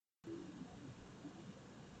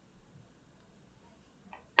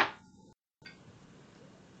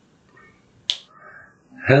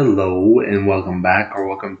Hello and welcome back, or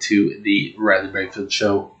welcome to the Brakefield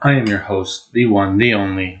show. I am your host, the one, the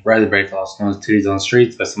only Riley Brakefield, also known as Titties on the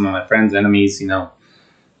Streets by some of my friends, enemies, yada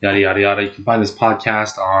yada yada. You can find this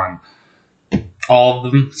podcast on all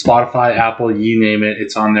of them: Spotify, Apple, you name it.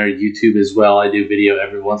 It's on there. YouTube as well. I do video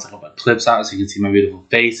every once in a while, put clips out so you can see my beautiful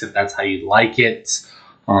face if that's how you like it.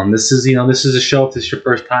 This is a show. If this is your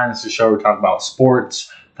first time, this is a show where we talk about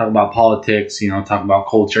sports, talk about politics, talk about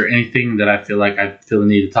culture, anything that I feel the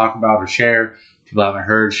need to talk about or share. People haven't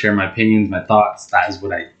heard, share my opinions, my thoughts. That is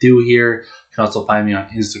what I do here. You can also find me on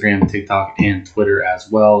Instagram, TikTok, and Twitter as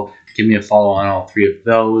well. Give me a follow on all three of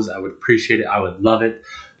those. I would appreciate it. I would love it.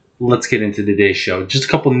 Let's get into today's show. Just a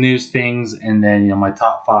couple news things, and then my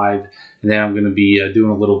top five, and then I'm going to be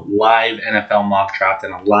doing a little live NFL mock draft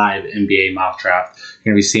and a live NBA mock draft.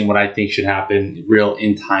 You're going to be seeing what I think should happen real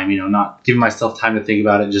in time. Not giving myself time to think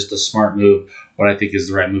about it, just a smart move. What I think is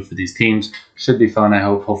the right move for these teams. Should be fun. I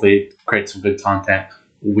hope. Hopefully, create some good content.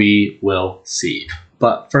 We will see.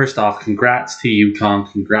 But first off, congrats to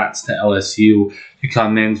UConn. Congrats to LSU.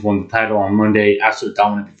 UConn men's won the title on Monday. Absolute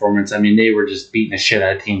dominant performance. They were just beating the shit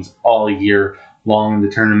out of teams all year long in the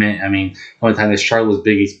tournament. The only time they struggled was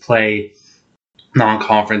Big East play.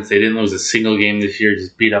 Non-conference. They didn't lose a single game this year.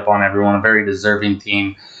 Just beat up on everyone. A very deserving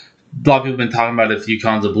team. A lot of people have been talking about if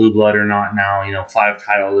UConn's a blue blood or not now. 5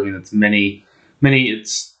 titles. It's many.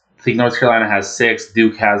 I think North Carolina has 6,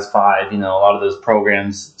 Duke has 5. A lot of those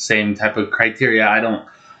programs, same type of criteria.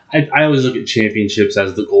 I always look at championships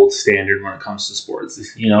as the gold standard when it comes to sports.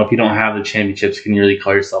 If you don't have the championships, can you really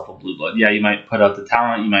call yourself a blue blood? Yeah, you might put out the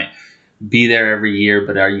talent, you might be there every year,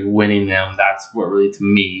 but are you winning them? That's what really, to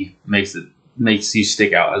me, makes you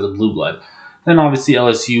stick out as a blue blood. Then obviously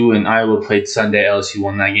LSU and Iowa played Sunday. LSU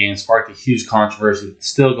won that game, sparked a huge controversy. It's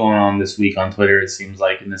still going on this week on Twitter, it seems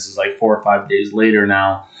like, and this is like 4 or 5 days later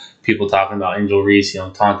now. People talking about Angel Reese,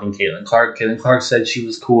 taunting Caitlin Clark. Caitlin Clark said she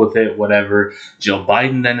was cool with it, whatever. Joe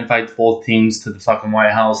Biden then invites both teams to the fucking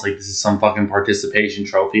White House. This is some fucking participation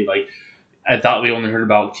trophy. I thought we only heard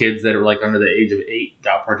about kids that are under the age of 8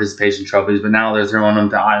 got participation trophies, but now they're throwing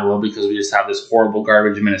them to Iowa because we just have this horrible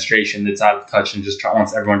garbage administration that's out of touch and just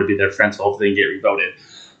wants everyone to be their friends, so hopefully they can get revoted.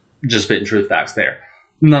 Just spitting truth facts there.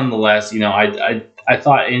 Nonetheless, I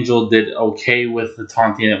thought Angel did okay with the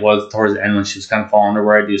taunting. It was towards the end when she was kind of falling to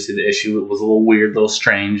where I do see the issue. It was a little weird, a little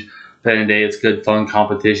strange. But at the end of the day, it's good, fun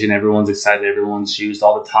competition. Everyone's excited. Everyone's used.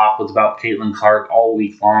 All the talk was about Caitlin Clark all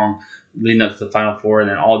week long, leading up to the Final Four. And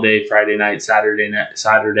then all day, Friday night, Saturday,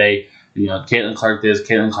 Caitlin Clark this,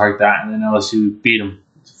 Caitlin Clark that. And then LSU beat them.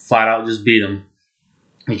 Flat out just beat them.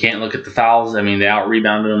 You can't look at the fouls. They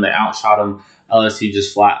out-rebounded them. They outshot them. LSU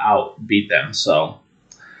just flat out beat them. So,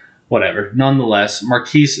 whatever. Nonetheless,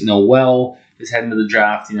 Marquise Noel is heading to the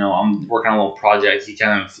draft. I'm working on a little project. He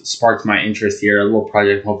kind of sparked my interest here. A little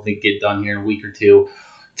project, hopefully get done here in a week or two.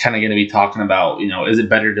 Kind of going to be talking about, is it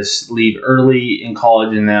better to leave early in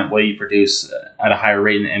college and that way you produce at a higher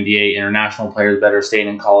rate in the NBA? International players better staying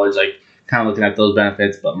in college, kind of looking at those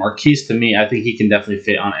benefits. But Marquise, to me, I think he can definitely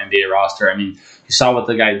fit on an NBA roster. You saw what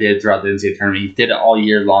the guy did throughout the NCAA tournament. He did it all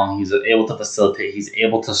year long. He's able to facilitate. He's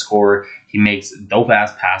able to score. He makes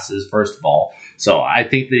dope-ass passes, first of all. So I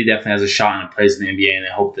think that he definitely has a shot and a place in the NBA, and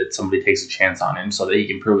I hope that somebody takes a chance on him so that he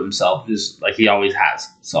can prove himself just like he always has.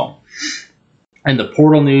 So, and the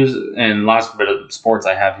portal news and last bit of sports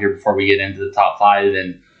I have here before we get into the top 5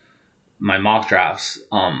 and my mock drafts.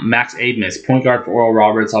 Max Abmas, point guard for Oral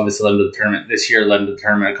Roberts, obviously led to the tournament this year, led to the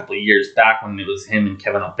tournament a couple of years back when it was him and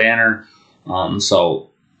Kevin O'Banner.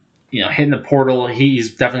 Hitting the portal,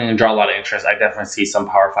 he's definitely going to draw a lot of interest. I definitely see some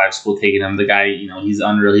Power 5 school taking him. The guy, he's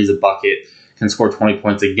unreal. He's a bucket, can score 20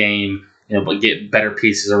 points a game, but get better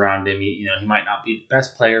pieces around him. He might not be the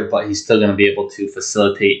best player, but he's still going to be able to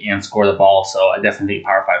facilitate and score the ball. So I definitely think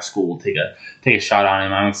Power 5 school will take a shot on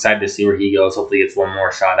him. I'm excited to see where he goes. Hopefully he gets one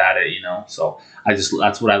more shot at it, So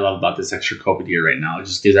that's what I love about this extra COVID year right now. It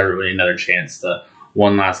just gives everybody another chance to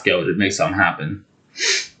one last go to make something happen.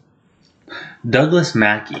 Douglas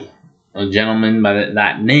Mackey, a gentleman by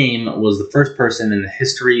that name, was the first person in the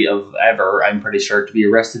history of ever, I'm pretty sure, to be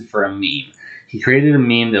arrested for a meme. He created a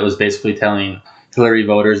meme that was basically telling Hillary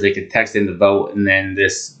voters they could text in to vote, and then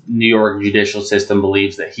this New York judicial system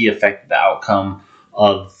believes that he affected the outcome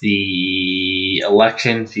of the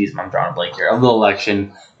election. I'm drawing a blank here. Of the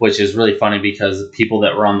election, which is really funny because people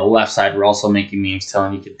that were on the left side were also making memes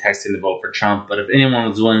telling you could text in to vote for Trump. But if anyone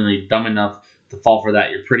was willingly dumb enough to fall for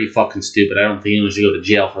that, you're pretty fucking stupid. I don't think anyone should go to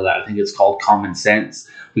jail for that. I think it's called common sense.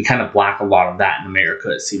 We kind of lack a lot of that in America.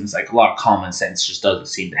 It seems like a lot of common sense just doesn't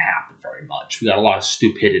seem to happen very much. We got a lot of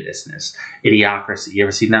stupiditousness, idiocracy. You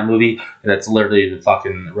ever seen that movie? That's literally the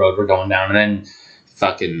fucking road we're going down. And then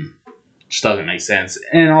fucking just doesn't make sense.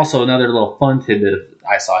 And also another little fun tidbit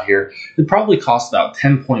I saw here, it probably costs about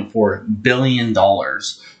 $10.4 billion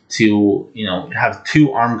to, have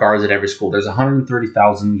 2 armed guards at every school. There's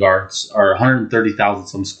 130,000 guards, or 130,000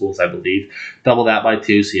 some schools, I believe. Double that by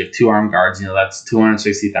 2, so you have 2 armed guards. That's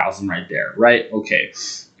 260,000 right there, right? Okay.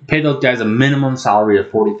 Pay those guys a minimum salary of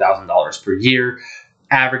 $40,000 per year.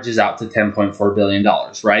 Averages out to $10.4 billion,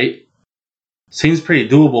 right? Seems pretty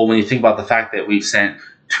doable when you think about the fact that we've sent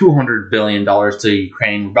 $200 billion to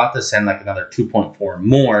Ukraine. We're about to send like another 2.4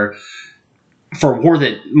 more for a war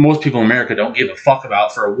that most people in America don't give a fuck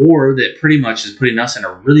about, for a war that pretty much is putting us in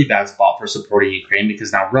a really bad spot for supporting Ukraine,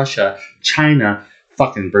 because now Russia, China,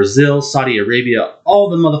 fucking Brazil, Saudi Arabia, all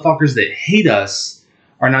the motherfuckers that hate us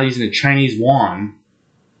are now using the Chinese yuan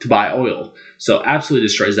to buy oil. So absolutely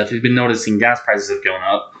destroys that. If you've been noticing, gas prices have gone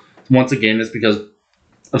up. Once again, it's because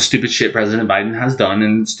of stupid shit President Biden has done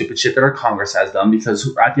and stupid shit that our Congress has done, because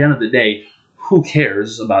at the end of the day, who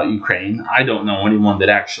cares about Ukraine? I don't know anyone that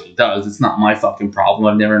actually does. It's not my fucking problem.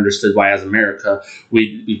 I've never understood why, as America,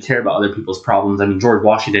 we care about other people's problems. I mean, George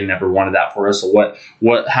Washington never wanted that for us. So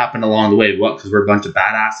what happened along the way? What? Because we're a bunch of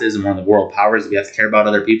badasses and one of the world powers, we have to care about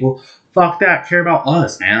other people? Fuck that. Care about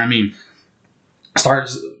us, man. I mean,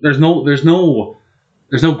 there's no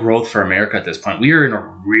growth for America at this point. We are in a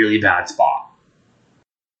really bad spot.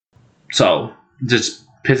 So just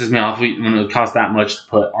pisses me off when it would cost that much to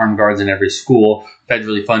put armed guards in every school,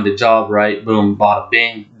 federally funded job, right? Boom, bada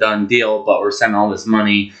bing, done deal. But we're sending all this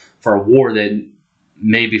money for a war that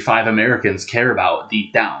maybe 5 Americans care about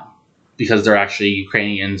deep down, because they're actually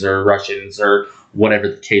Ukrainians or Russians or whatever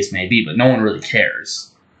the case may be. But no one really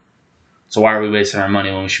cares. So why are we wasting our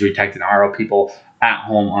money when we should be protecting our own people at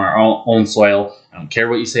home on our own soil? I don't care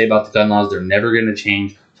what you say about the gun laws. They're never going to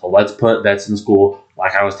change. So let's put vets in school,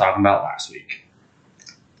 like I was talking about last week.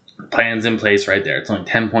 Plans in place right there. It's only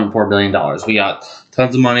 $10.4 billion. We got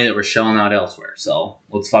tons of money that we're shelling out elsewhere. So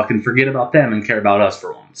let's fucking forget about them and care about us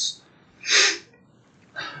for once.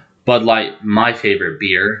 Bud Light, my favorite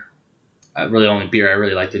beer, really only beer I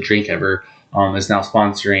really like to drink ever, is now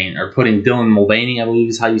sponsoring, or putting Dylan Mulvaney, I believe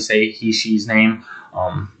is how you say he, she's name,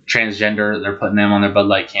 transgender. They're putting them on their Bud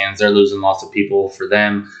Light cans. They're losing lots of people for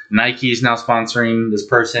them. Nike's now sponsoring this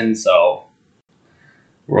person, so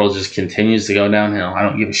world just continues to go downhill. I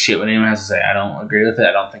don't give a shit what anyone has to say. I don't agree with it.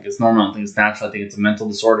 I don't think it's normal. I don't think it's natural. I think it's a mental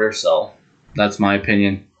disorder. So that's my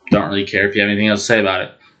opinion. Don't really care if you have anything else to say about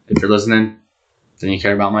it. If you're listening, then you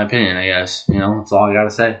care about my opinion, I guess. That's all I got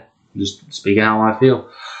to say. I'm just speaking how I feel.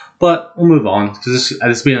 But we'll move on, because this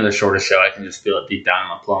will be another shorter show. I can just feel it deep down in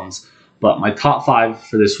my plums. But my top 5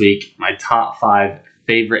 for this week, my top 5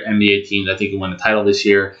 favorite NBA teams I think will win the title this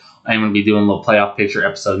year. I'm going to be doing a little playoff picture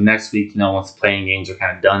episode next week, once the playing games are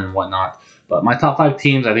kind of done and whatnot. But my top 5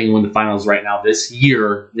 teams I think will win the finals right now this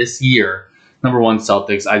year. Number 1,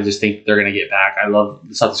 Celtics. I just think they're going to get back. The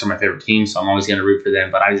Celtics are my favorite team, so I'm always going to root for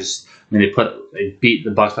them. But they beat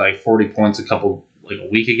the Bucks by like 40 points a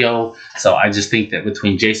week ago. So I just think that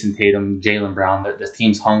between Jason Tatum, Jaylen Brown, this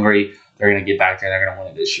team's hungry. They're going to get back there and they're going to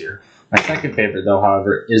win it this year. My second favorite, though,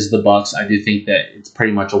 however, is the Bucks. I do think that it's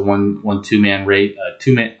pretty much a two-man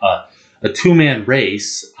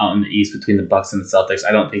race out in the East between the Bucks and the Celtics.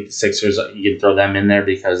 I don't think the Sixers, you can throw them in there,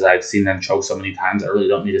 because I've seen them choke so many times. I really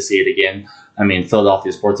don't need to see it again. I mean,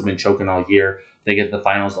 Philadelphia sports have been choking all year. If they get to the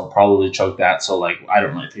finals, they'll probably choke that. So, I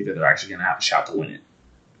don't really think that they're actually going to have a shot to win it.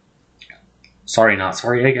 Sorry, not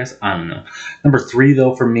sorry, I guess. I don't know. Number 3,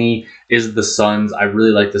 though, for me is the Suns. I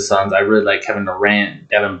really like the Suns. I really like Kevin Durant,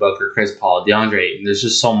 Devin Booker, Chris Paul, DeAndre Ayton. There's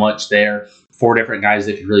just so much there. 4 different guys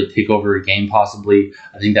that could really take over a game, possibly.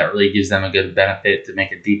 I think that really gives them a good benefit to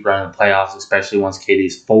make a deep run in the playoffs, especially once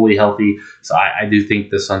KD's fully healthy. So I do think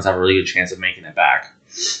the Suns have a really good chance of making it back.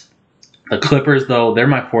 The Clippers, though, they're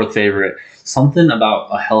my 4th favorite. Something about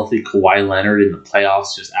a healthy Kawhi Leonard in the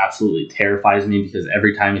playoffs just absolutely terrifies me, because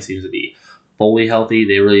every time he seems to be fully healthy,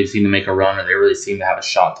 they really seem to make a run, or they really seem to have a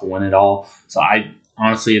shot to win it all. So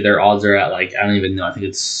honestly, their odds are at I don't even know. I think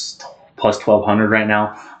it's plus 1,200 right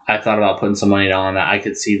now. I thought about putting some money down on that. I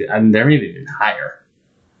could see that. I mean, they're maybe even higher.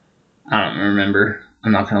 I don't remember.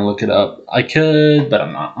 I'm not going to look it up. I could, but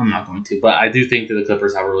I'm not going to. But I do think that the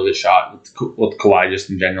Clippers have a really good shot with Kawhi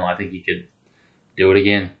just in general. I think he could do it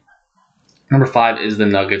again. Number 5 is the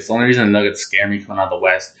Nuggets. The only reason the Nuggets scare me coming out of the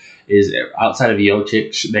West is, outside of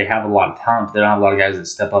Jokic, they have a lot of talent, but they don't have a lot of guys that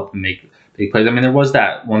step up and make big plays. I mean, there was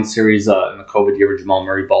that one series in the COVID year where Jamal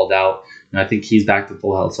Murray balled out, and I think he's back to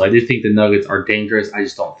full health. So I do think the Nuggets are dangerous. I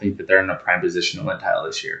just don't think that they're in a prime position to win the title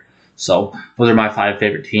this year. So those are my 5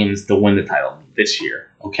 favorite teams to win the title this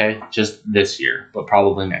year. Okay, just this year, but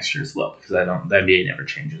probably next year as well, because the NBA never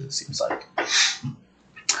changes, it seems like.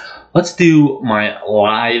 Let's do my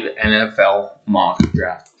live NFL mock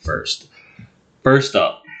draft first. First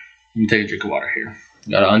up, let me take a drink of water here.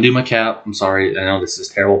 Gotta undo my cap. I'm sorry. I know this is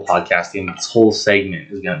terrible podcasting. This whole segment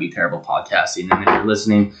is gonna be terrible podcasting. And if you're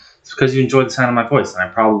listening, it's because you enjoy the sound of my voice. And I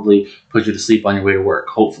probably put you to sleep on your way to work,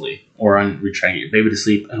 hopefully. Or we're trying to get your baby to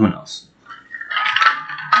sleep. Who knows?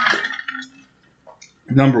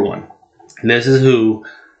 Number one. This is who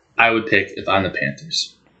I would pick if I'm the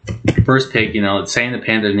Panthers. First pick, it's saying the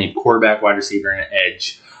Panthers need quarterback, wide receiver, and an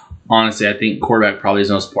edge. Honestly, I think quarterback probably is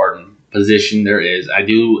the most important position there is. I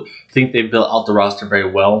do think they've built out the roster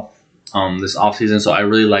very well this offseason, so I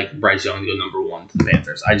really like Bryce Young to go number one to the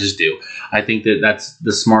Panthers. I just do. I think that that's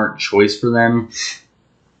the smart choice for them.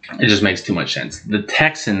 It just makes too much sense. The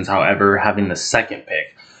Texans, however, having the second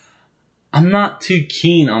pick, I'm not too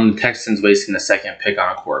keen on the Texans wasting the second pick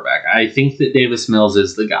on a quarterback. I think that Davis Mills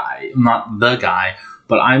is the guy. Not the guy,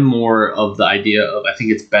 but I'm more of the idea of I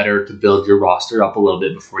think it's better to build your roster up a little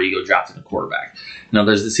bit before you go drafting a quarterback.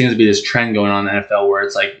 There seems to be this trend going on in the NFL where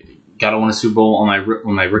it's like, gotta win a Super Bowl on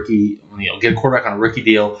my rookie, get a quarterback on a rookie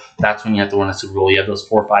deal. That's when you have to win a Super Bowl. You have those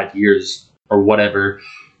 4 or 5 years or whatever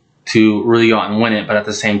to really go out and win it. But at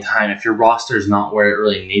the same time, if your roster is not where it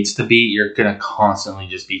really needs to be, you're going to constantly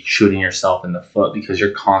just be shooting yourself in the foot because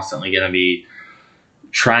you're constantly going to be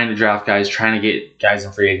trying to draft guys, trying to get guys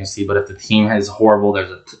in free agency. But if the team is horrible,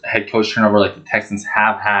 there's a head coach turnover like the Texans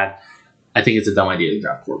have had, I think it's a dumb idea to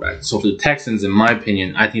draft quarterback. So for the Texans, in my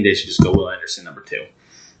opinion, I think they should just go Will Anderson, number 2.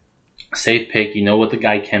 Safe pick. You know what the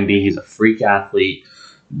guy can be. He's a freak athlete.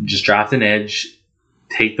 Just draft an edge.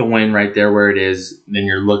 Take the win right there where it is. Then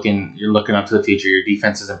you're looking up to the future. Your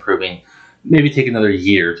defense is improving. Maybe take another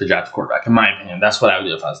year to draft a quarterback. In my opinion, that's what I would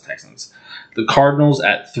do if I was the Texans. The Cardinals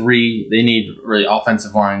at 3, they need really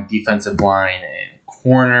offensive line, defensive line, and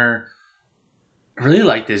corner. I really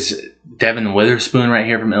like this Devin Witherspoon right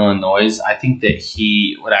here from Illinois. I think that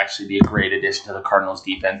he would actually be a great addition to the Cardinals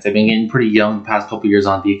defense. They've been getting pretty young the past couple years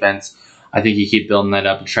on defense. I think you keep building that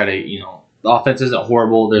up and try to, the offense isn't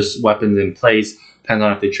horrible. There's weapons in place. Depends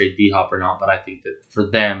on if they trade D-Hop or not, but I think that for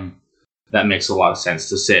them, that makes a lot of sense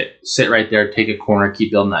to sit right there, take a corner,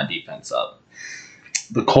 keep building that defense up.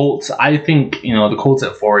 The Colts, I think, the Colts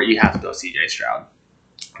at 4, you have to go C.J. Stroud.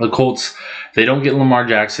 The Colts, if they don't get Lamar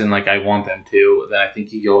Jackson like I want them to, then I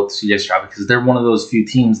think you go with C.J. Stroud because they're one of those few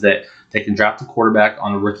teams that they can draft a quarterback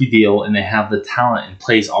on a rookie deal and they have the talent in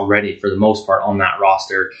place already for the most part on that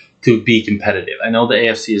roster to be competitive. I know the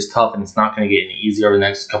AFC is tough and it's not going to get any easier over the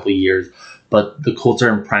next couple of years, but the Colts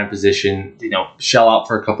are in prime position, shell out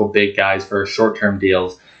for a couple big guys for short-term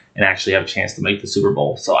deals and actually have a chance to make the Super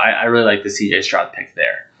Bowl. So I really like the C.J. Stroud pick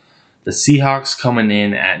there. The Seahawks coming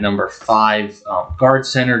in at number 5, guard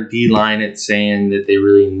center, D-line, it's saying that they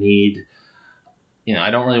really need,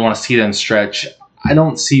 I don't really want to see them stretch. I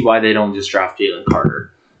don't see why they don't just draft Jalen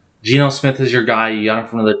Carter. Geno Smith is your guy. You got him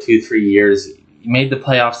for another 2-3 years. You made the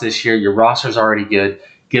playoffs this year. Your roster's already good.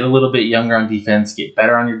 Get a little bit younger on defense. Get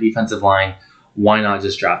better on your defensive line. Why not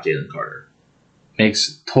just draft Jalen Carter?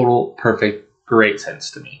 Makes total, perfect, great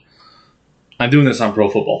sense to me. I'm doing this on Pro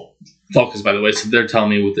Football Focus, by the way, so they're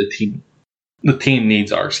telling me what the team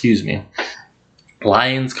needs are.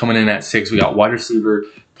 Lions coming in at 6. We got wide receiver,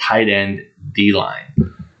 tight end,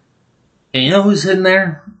 D-line. And you know who's sitting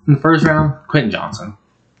there in the first round? Quentin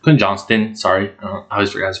Johnston, sorry. I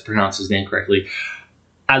always forgot to pronounce his name correctly.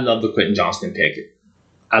 I love the Quentin Johnston pick.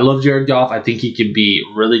 I love Jared Goff. I think he could be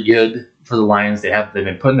really good for the Lions. They've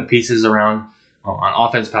been putting the pieces around on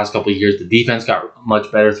offense the past couple of years. The defense got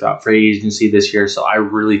much better throughout free agency this year, so I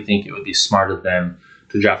really think it would be smart of them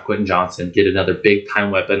to draft Quentin Johnston, get another big-time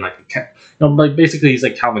weapon. Basically he's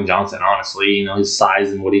like Calvin Johnson, honestly, his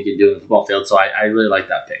size and what he can do in the football field. So I really like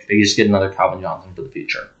that pick. They just get another Calvin Johnson for the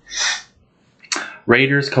future.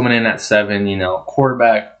 Raiders coming in at 7,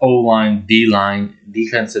 quarterback, O-line, D-line,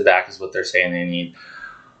 defensive back is what they're saying they need.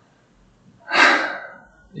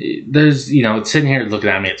 There's, it's sitting here looking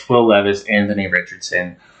at me. It's Will Levis, Anthony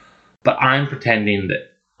Richardson. But I'm pretending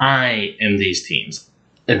that I am these teams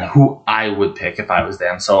and who I would pick if I was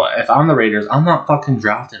them. So if I'm the Raiders, I'm not fucking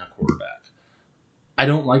drafting a quarterback. I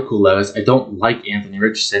don't like Will Levis. I don't like Anthony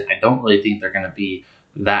Richardson. I don't really think they're going to be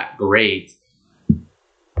that great.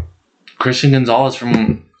 Christian Gonzalez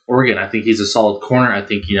from Oregon, I think he's a solid corner. I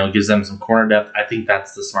think, gives them some corner depth. I think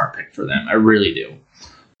that's the smart pick for them. I really do.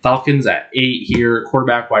 Falcons at 8 here,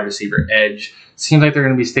 quarterback, wide receiver, edge. Seems like they're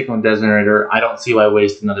going to be sticking with Desmond Ridder. I don't see why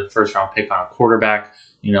waste another first-round pick on a quarterback.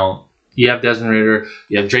 You have Desmond Ridder.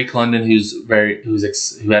 You have Drake London, who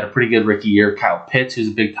had a pretty good rookie year. Kyle Pitts, who's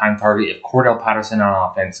a big-time target. You have Cordell Patterson on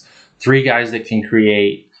offense. 3 guys that can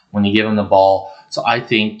create when you give them the ball. So I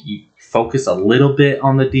think you focus a little bit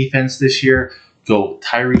on the defense this year, go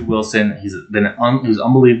Tyree Wilson. He was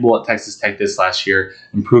unbelievable at Texas Tech this last year.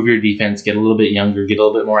 Improve your defense, get a little bit younger, get a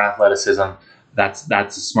little bit more athleticism. That's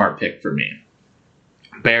a smart pick for me.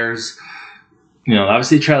 Bears,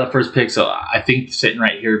 obviously try the first pick, so I think sitting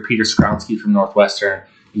right here, Peter Skronsky from Northwestern,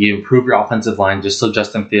 you improve your offensive line just so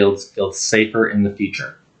Justin Fields feels safer in the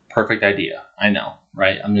future. Perfect idea. I know,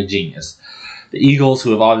 right? I'm a genius. The Eagles,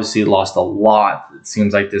 who have obviously lost a lot, it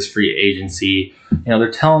seems like this free agency, they're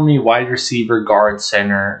telling me wide receiver, guard,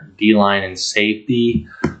 center, D-line, and safety.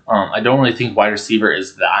 I don't really think wide receiver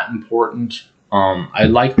is that important. I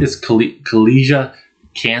like this Kalijah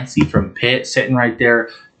Cansey from Pitt sitting right there.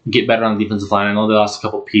 Get better on the defensive line. I know they lost a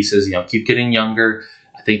couple pieces. Keep getting younger.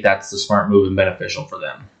 I think that's the smart move and beneficial for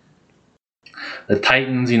them. The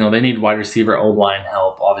Titans, they need wide receiver, O-line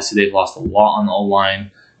help. Obviously, they've lost a lot on the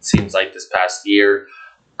O-line. Seems like this past year.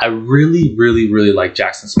 I really, really, really like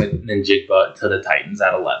Jackson Smith and Jigba to the Titans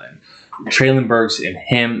at 11. Traylon Burks and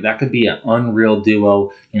him, that could be an unreal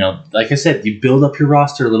duo. Like I said, you build up your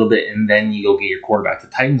roster a little bit and then you go get your quarterback. The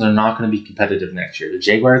Titans are not going to be competitive next year. The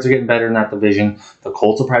Jaguars are getting better in that division. The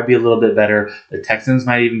Colts will probably be a little bit better. The Texans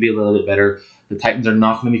might even be a little bit better. The Titans are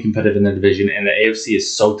not going to be competitive in the division, and the AFC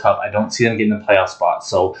is so tough. I don't see them getting a playoff spot.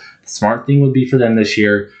 So the smart thing would be for them this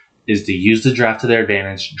year is to use the draft to their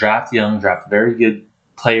advantage. Draft young, draft very good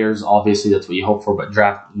players. Obviously, that's what you hope for, but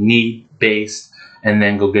draft need-based, and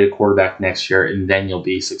then go get a quarterback next year, and then you'll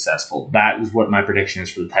be successful. That is what my prediction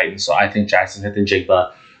is for the Titans. So I think Jackson Smith and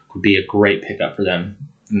Jigba could be a great pickup for them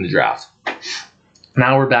in the draft.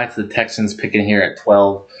 Now we're back to the Texans picking here at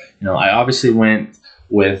 12. I obviously went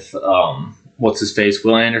with what's-his-face,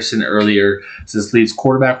 Will Anderson earlier. So this leaves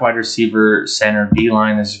quarterback, wide receiver, center,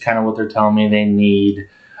 D-line. This is kind of what they're telling me they need.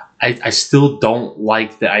 I still don't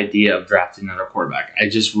like the idea of drafting another quarterback. I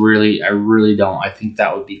really don't. I think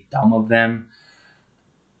that would be dumb of them.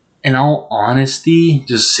 In all honesty,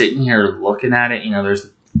 just sitting here looking at it,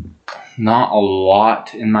 there's not a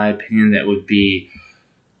lot, in my opinion, that would be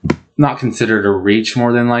not considered a reach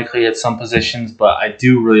more than likely at some positions, but I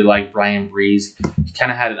do really like Brian Breeze. He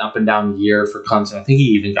kind of had an up and down year for Clemson. I think he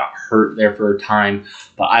even got hurt there for a time,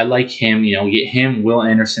 but I like him. Get him, Will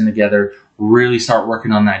Anderson together, really start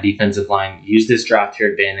working on that defensive line. Use this draft to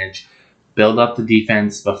your advantage. Build up the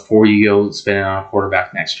defense before you go spending on a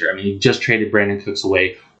quarterback next year. I mean, you just traded Brandon Cooks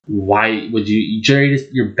away. Why would you trade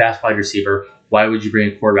your best wide receiver? Why would you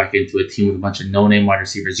bring a quarterback into a team with a bunch of no-name wide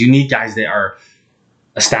receivers? You need guys that are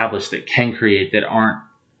established, that can create, that aren't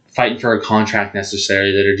fighting for a contract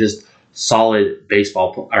necessarily, that are just solid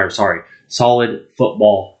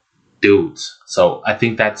football dudes. So I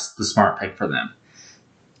think that's the smart pick for them.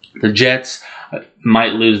 The Jets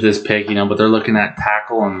might lose this pick, but they're looking at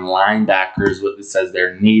tackle and linebackers, what it says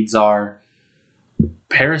their needs are.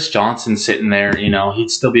 Paris Johnson sitting there,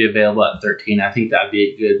 he'd still be available at 13. I think that'd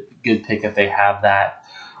be a good pick if they have that.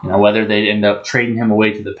 Whether they end up trading him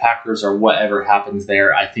away to the Packers or whatever happens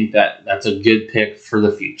there, I think that's a good pick for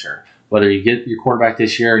the future. Whether you get your quarterback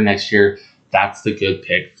this year or next year, that's the good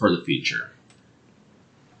pick for the future.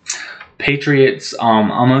 Patriots,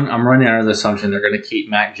 I'm running under the assumption they're going to keep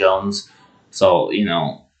Mac Jones. So,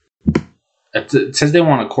 it says they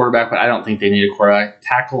want a quarterback, but I don't think they need a quarterback.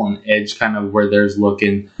 Tackle and edge, kind of where there's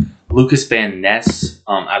looking. Lucas Van Ness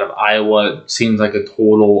out of Iowa seems like a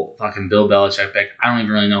total fucking Bill Belichick pick. I don't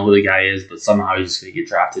even really know who the guy is, but somehow he's just going to get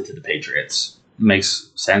drafted to the Patriots.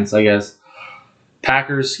 Makes sense, I guess.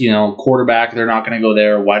 Packers, quarterback, they're not going to go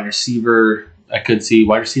there. Wide receiver, I could see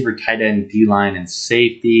wide receiver, tight end, D-line, and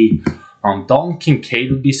safety. Dalton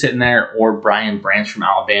Kincaid would be sitting there, or Brian Branch from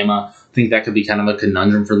Alabama. I think that could be kind of a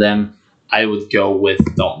conundrum for them. I would go with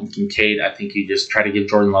Dalton Kincaid. I think you just try to give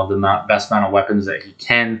Jordan Love the best amount of weapons that he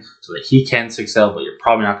can so that he can succeed, but you're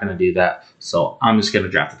probably not going to do that. So I'm just going to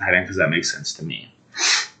draft the tight end because that makes sense to me.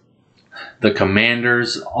 The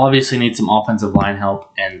Commanders obviously need some offensive line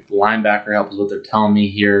help, and linebacker help is what they're telling me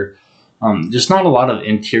here. Just not a lot of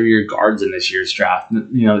interior guards in this year's draft.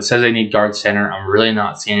 It says they need guard center. I'm really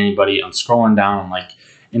not seeing anybody. I'm scrolling down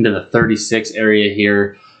into the 36 area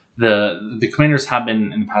here. The Commanders have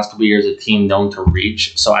been, in the past couple of years, a team known to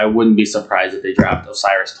reach, so I wouldn't be surprised if they draft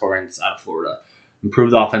Osiris Torrance out of Florida.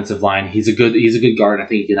 Improve the offensive line. He's a good guard. I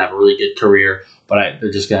think he can have a really good career, but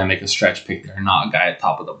they're just going to make a stretch pick there, not a guy at the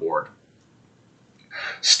top of the board.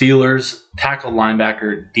 Steelers, tackle,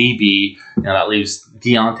 linebacker, DB. That leaves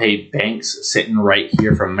Deonte Banks sitting right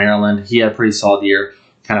here from Maryland. He had a pretty solid year.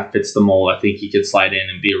 Kind of fits the mold. I think he could slide in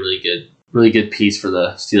and be a really good piece for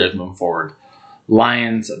the Steelers moving forward.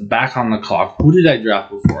 Lions, back on the clock. Who did I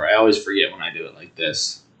draft before? I always forget when I do it like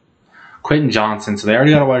this. Quentin Johnson. So they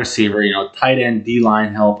already got a wide receiver. Tight end,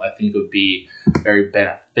 D-line help I think would be very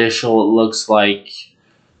beneficial, it looks like.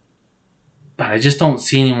 But I just don't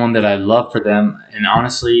see anyone that I love for them. And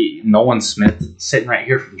honestly, Nolan Smith, sitting right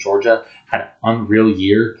here from Georgia, had an unreal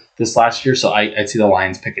year this last year. So I'd see the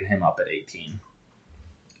Lions picking him up at 18.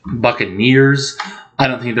 Buccaneers, I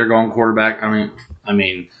don't think they're going quarterback. I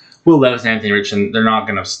mean, Will Levis and Anthony Richardson, they're not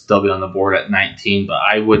going to still be on the board at 19, but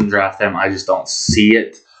I wouldn't draft them. I just don't see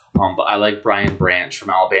it. But I like Brian Branch from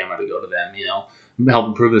Alabama to go to them, help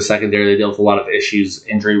improve the secondary. They deal with a lot of issues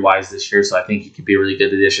injury-wise this year, so I think he could be a really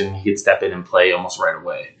good addition. He could step in and play almost right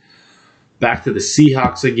away. Back to the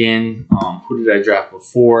Seahawks again. Who did I draft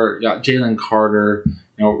before? Got Jalen Carter.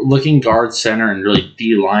 Looking guard, center, and really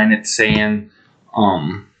D-line, it's saying.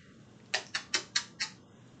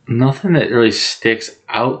 Nothing that really sticks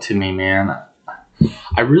out to me, man.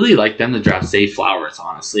 I really like them to draft Zay Flowers,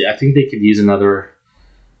 honestly. I think they could use another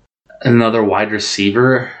wide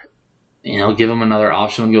receiver. Give them another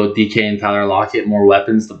option. Go with DK and Tyler Lockett. More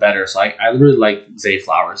weapons, the better. So I really like Zay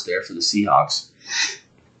Flowers there for the Seahawks.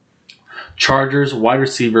 Chargers, wide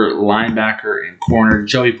receiver, linebacker, and corner.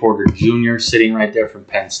 Joey Porter Jr. sitting right there from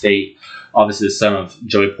Penn State. Obviously the son of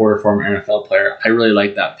Joey Porter, former NFL player. I really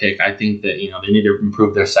like that pick. I think that, they need to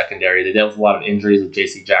improve their secondary. They dealt with a lot of injuries with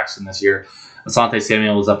J.C. Jackson this year. Asante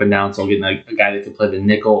Samuel was up and down, so getting a guy that could play the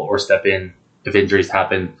nickel or step in if injuries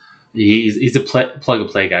happen. He's a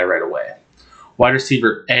plug-and-play guy right away. Wide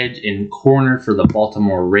receiver, edge, and corner for the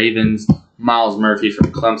Baltimore Ravens. Miles Murphy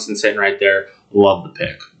from Clemson sitting right there. Love the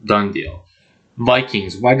pick. Done deal.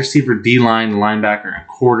 Vikings, wide receiver, D-line, linebacker, and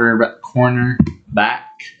cornerback.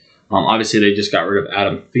 Obviously, they just got rid of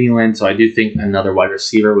Adam Thielen, so I do think another wide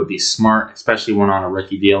receiver would be smart, especially when on a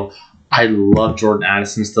rookie deal. I love Jordan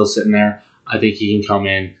Addison still sitting there. I think he can come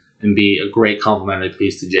in and be a great complementary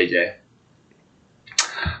piece to JJ.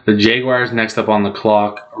 The Jaguars next up on the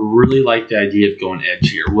clock. I really like the idea of going edge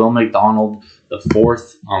here. Will McDonald, the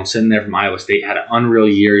fourth, sitting there from Iowa State, had an unreal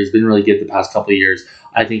year. He's been really good the past couple of years.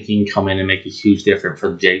 I think he can come in and make a huge difference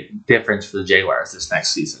for the Jaguars this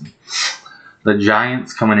next season. The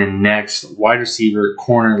Giants coming in next. Wide receiver,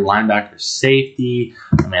 corner, linebacker, safety.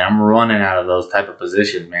 I'm running out of those type of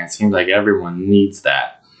positions, man. It seems like everyone needs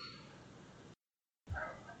that.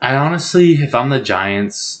 I honestly, if I'm the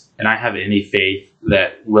Giants and I have any faith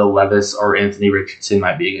that Will Levis or Anthony Richardson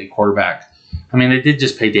might be a good quarterback, they did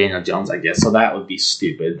just pay Daniel Jones, I guess, so that would be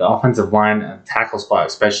stupid. The offensive line and tackle spot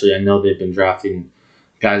especially, I know they've been drafting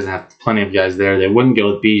guys and have plenty of guys there. They wouldn't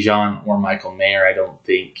go with Bijan or Michael Mayer, I don't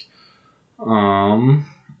think. I'm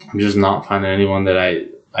just not finding anyone that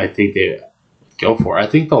I think they go for. I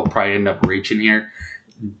think they'll probably end up reaching here.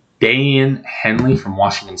 Daiyan Henley from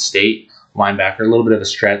Washington State, linebacker, a little bit of a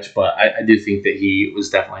stretch, but I do think that he was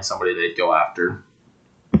definitely somebody they'd go after.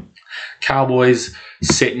 Cowboys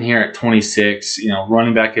sitting here at 26.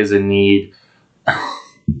 Running back is a need.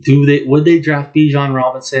 Would they draft Bijan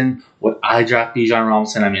Robinson? Would I draft Bijan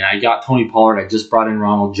Robinson? I got Tony Pollard. I just brought in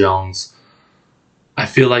Ronald Jones. I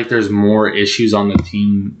feel like there's more issues on the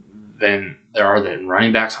team than there are than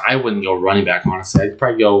running backs. I wouldn't go running back, honestly. I'd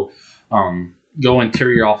probably go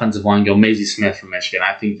interior offensive line, go Maisie Smith from Michigan.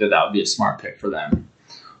 I think that would be a smart pick for them.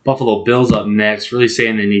 Buffalo Bills up next, really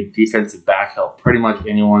saying they need defensive back help. Pretty much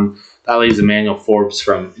anyone. That leaves Emmanuel Forbes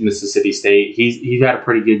from Mississippi State. He's had a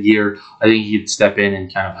pretty good year. I think he'd step in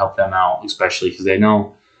and kind of help them out, especially because they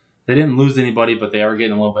know they didn't lose anybody, but they are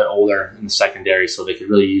getting a little bit older in the secondary, so they could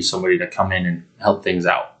really use somebody to come in and help things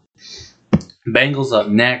out. Bengals up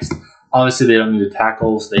next. Obviously, they don't need the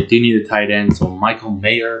tackles. They do need a tight end, so Michael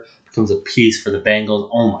Mayer becomes a piece for the Bengals.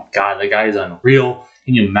 Oh, my God, the guy is unreal.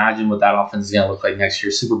 Can you imagine what that offense is going to look like next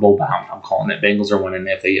year? Super Bowl bound, I'm calling it. Bengals are winning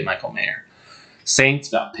if they get Michael Mayer. Saints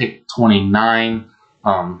got picked 29.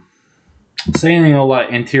 Saying a lot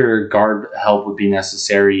of interior guard help would be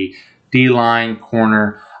necessary. D-line,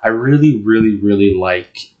 corner. I really, really, really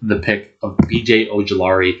like the pick of B.J.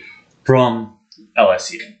 Ojulari from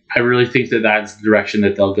LSU. I really think that that's the direction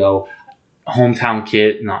that they'll go. Hometown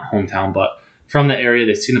kid, not hometown, but from the area.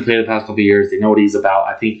 They've seen him play the past couple of years. They know what he's about.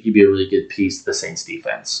 I think he'd be a really good piece to the Saints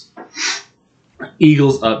defense.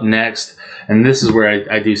 Eagles up next, and this is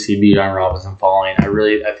where I do see Bijan Robinson falling.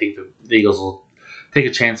 I think the Eagles will take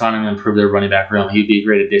a chance on him and improve their running back room. He'd be a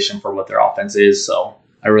great addition for what their offense is, so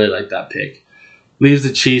I really like that pick. Leaves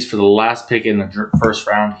the Chiefs for the last pick in the first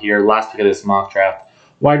round here, last pick of this mock draft.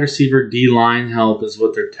 Wide receiver, D-line help is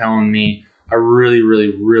what they're telling me. I really,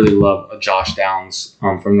 really, really love Josh Downs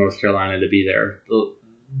from North Carolina to be there,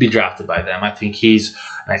 be drafted by them. I think he's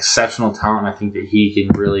an exceptional talent. I think that he can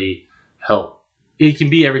really help. He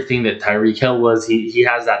can be everything that Tyreek Hill was. He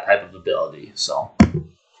has that type of ability. So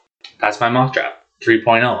That's my mock draft.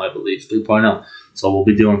 3.0, I believe. 3.0. So we'll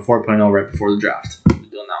be doing 4.0 right before the draft. We'll be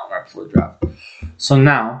doing that one right before the draft. So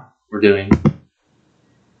now we're doing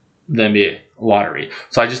the NBA lottery.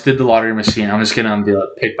 So I just did the lottery machine. I'm just going to unveil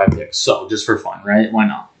it pick by pick. So just for fun, right? Why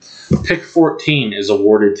not? Pick 14 is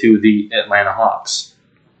awarded to the Atlanta Hawks.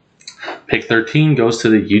 Pick 13 goes to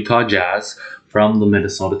the Utah Jazz from the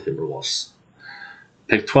Minnesota Timberwolves.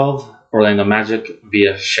 Pick 12, Orlando Magic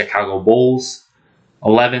via Chicago Bulls.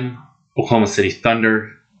 11, Oklahoma City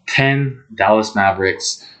Thunder. 10, Dallas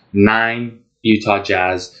Mavericks. 9, Utah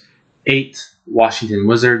Jazz. 8, Washington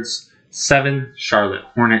Wizards. 7, Charlotte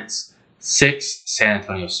Hornets. 6, San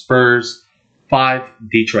Antonio Spurs. 5,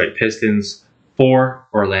 Detroit Pistons. 4,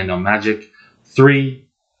 Orlando Magic. 3,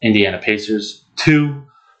 Indiana Pacers. 2,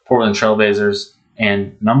 Portland Trailblazers.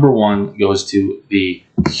 And number 1 goes to the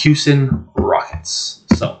Houston Rockets.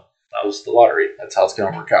 So that was the lottery. That's how it's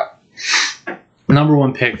going to work out. Number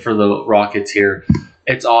 1 pick for the Rockets here.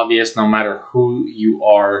 It's obvious no matter who you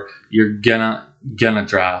are, you're gonna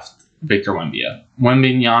draft Victor Wembanyama.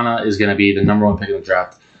 Wembanyama is gonna be the number 1 pick in the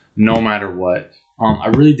draft, no matter what. I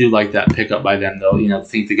really do like that pickup by them, though.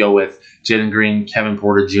 Think to go with Jalen Green, Kevin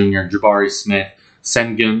Porter Jr., Jabari Smith,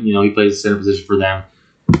 Sengun. He plays the center position for them.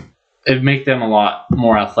 It'd make them a lot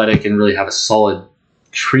more athletic and really have a solid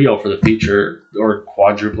trio for the future, or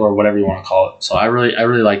quadruple, or whatever you want to call it. So I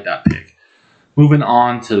really like that pick. Moving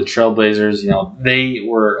on to the Trailblazers, they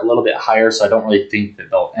were a little bit higher, so I don't really think that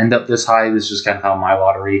they'll end up this high. This is just kind of how my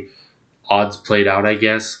lottery odds played out, I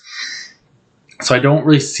guess. So I don't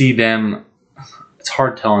really see them. It's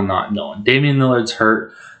hard telling, not knowing. Damian Lillard's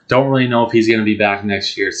hurt. Don't really know if he's going to be back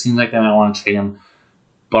next year. It seems like they might want to trade him,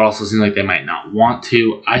 but also seems like they might not want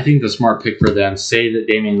to. I think the smart pick for them, say that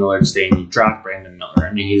Damian Lillard's staying, you draft Brandon Miller.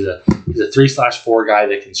 I mean, he's a 3/4 guy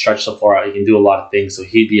that can stretch the floor out. He can do a lot of things, so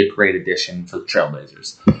he'd be a great addition for the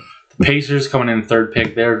Trailblazers. The Pacers coming in 3rd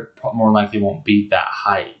pick, they're more likely won't be that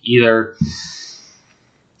high either.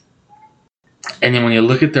 And then when you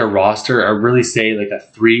look at their roster, I really say like a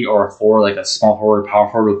 3 or a 4, like a small forward, power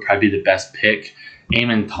forward would probably be the best pick.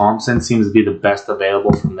 Amen Thompson seems to be the best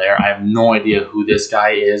available from there. I have no idea who this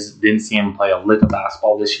guy is. Didn't see him play a lick of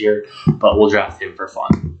basketball this year, but we'll draft him for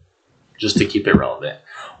fun, just to keep it relevant.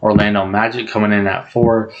 Orlando Magic coming in at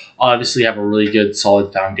 4. Obviously have a really good,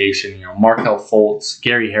 solid foundation. Markelle Fultz,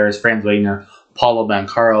 Gary Harris, Franz Wagner, Paulo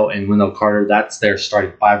Banchero, and Wendell Carter. That's their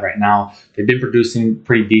starting 5 right now. They've been producing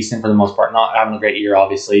pretty decent for the most part. Not having a great year,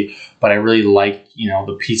 obviously, but I really like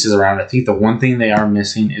the pieces around. I think the one thing they are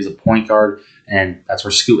missing is a point guard, and that's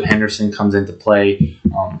where Scoot Henderson comes into play.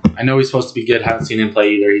 I know he's supposed to be good. Haven't seen him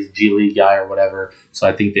play either. He's a G League guy or whatever, so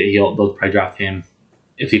I think that they'll probably draft him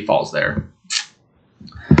if he falls there.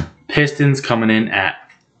 Pistons coming in at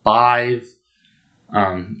 5.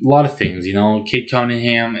 A lot of things, Kid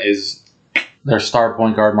Cunningham is their star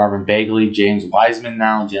point guard. Marvin Bagley, James Wiseman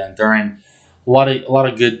now, Jalen Duren. A lot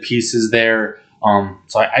of good pieces there.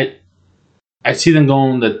 So I see them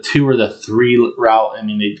going the 2 or the 3 route. I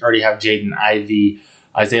mean, they already have Jaden Ivey.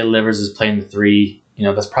 Isaiah Livers is playing the 3.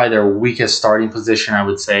 That's probably their weakest starting position, I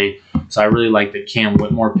would say. So I really like the Cam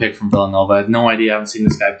Whitmore pick from Villanova. I have no idea. I haven't seen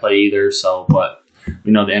this guy play either. But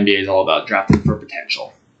we know the NBA is all about drafting for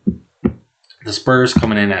potential. The Spurs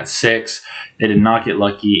coming in at 6. They did not get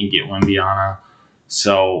lucky and get Wembanyama.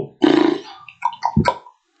 So I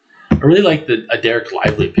really like a Derek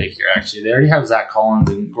Lively pick here, actually. They already have Zach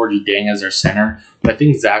Collins and Gorgie Dang as their center. But I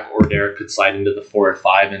think Zach or Derek could slide into the 4 or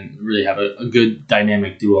 5 and really have a good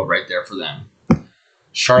dynamic duo right there for them.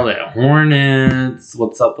 Charlotte Hornets.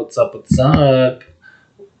 What's up?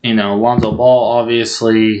 Lonzo Ball,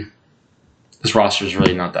 obviously. This roster is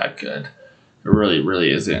really not that good. It really,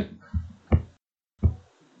 really isn't.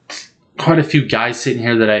 Quite a few guys sitting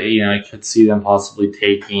here that I could see them possibly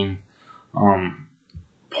taking.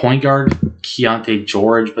 Point guard Keontae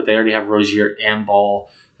George, but they already have Rozier and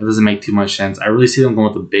Ball. That doesn't make too much sense. I really see them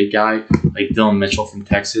going with a big guy like Dylan Mitchell from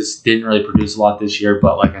Texas. Didn't really produce a lot this year,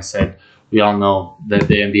 but like I said, we all know that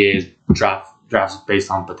the NBA is drafts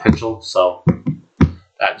based on potential, so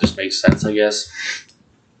that just makes sense, I guess.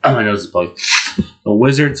 My nose is bugged. The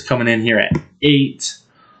Wizards coming in here at 8.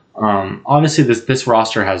 Obviously, this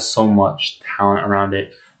roster has so much talent around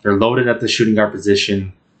it. They're loaded at the shooting guard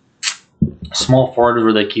position. Small forward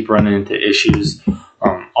where they keep running into issues.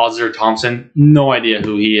 Ozzer Thompson, no idea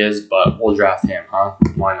who he is, but we'll draft him, huh?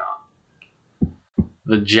 Why not?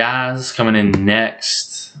 The Jazz coming in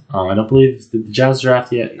next. I don't believe did the Jazz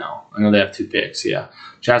draft yet. No, I know they have 2 picks. Yeah,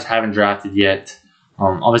 Jazz haven't drafted yet.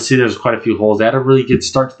 Obviously, there's quite a few holes. They had a really good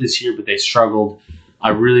start to this year, but they struggled. I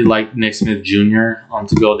really like Nick Smith Jr.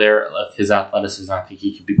 To go there. His athleticism, I think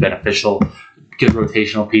he could be beneficial. Good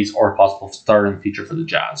rotational piece or a possible starter in the future for the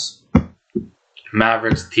Jazz.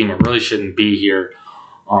 Mavericks, team that really shouldn't be here.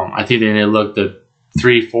 I think they need to look the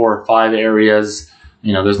 3, 4, 5 areas.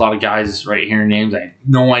 There's a lot of guys right here, names. I have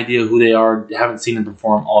no idea who they are. Haven't seen them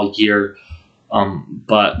perform all year.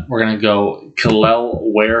 But we're going to go Kel'el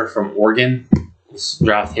Ware from Oregon. Let's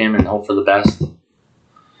draft him and hope for the best.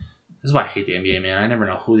 This is why I hate the NBA, man. I never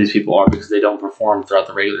know who these people are because they don't perform throughout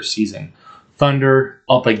the regular season. Thunder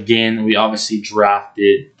up again. We obviously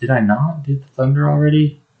drafted. Did I not do the Thunder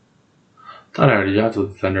already? I thought I already drafted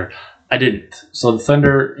the Thunder. I didn't. So the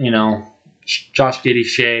Thunder, Josh Giddey,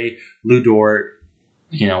 Shea, Lou Dort.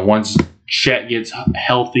 Once Chet gets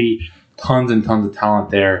healthy, tons and tons of talent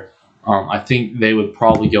there. I think they would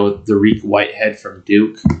probably go with Dariq Whitehead from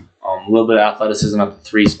Duke. A little bit of athleticism at the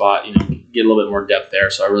 3 spot, get a little bit more depth there,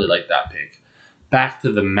 so I really like that pick. Back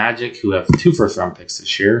to the Magic, who have 2 first-round picks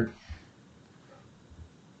this year.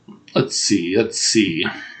 Let's see.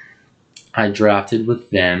 I drafted with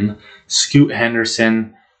them. Scoot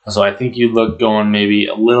Henderson. So I think you look going maybe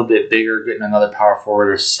a little bit bigger, getting another power forward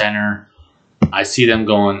or center. I see them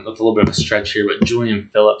going with a little bit of a stretch here, but Julian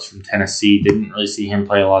Phillips from Tennessee, didn't really see him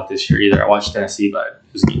play a lot this year either. I watched Tennessee, but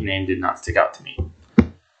his name did not stick out to me.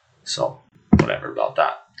 So, whatever about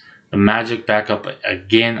that. The Magic back up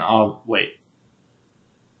again. Oh, wait.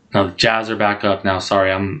 No, the Jazz are back up now.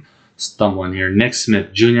 Sorry, I'm stumbling here. Nick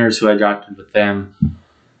Smith Jr. is who I drafted with them.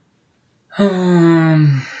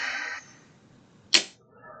 I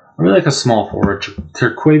really like a small forward.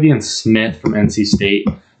 Terquavian Smith from NC State.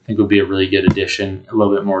 I think would be a really good addition. A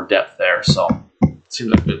little bit more depth there. So,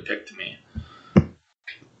 seems like a good pick to me.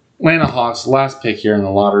 Atlanta Hawks, last pick here in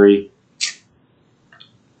the lottery.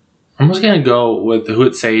 I'm just going to go with who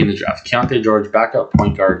would say in the draft. Keontae George, backup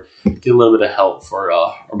point guard. Get a little bit of help for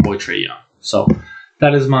our boy Trae Young. So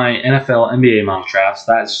that is my NFL, NBA mock drafts.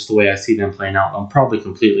 That's just the way I see them playing out. I'm probably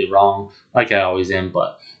completely wrong, like I always am,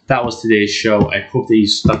 but that was today's show. I hope that you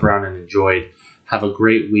stuck around and enjoyed. Have a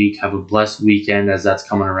great week. Have a blessed weekend as that's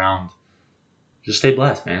coming around. Just stay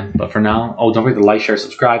blessed, man. But for now, don't forget to like, share,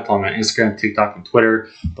 subscribe. Follow me on Instagram, TikTok, and Twitter.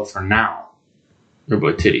 But for now, your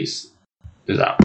boy Titties is out.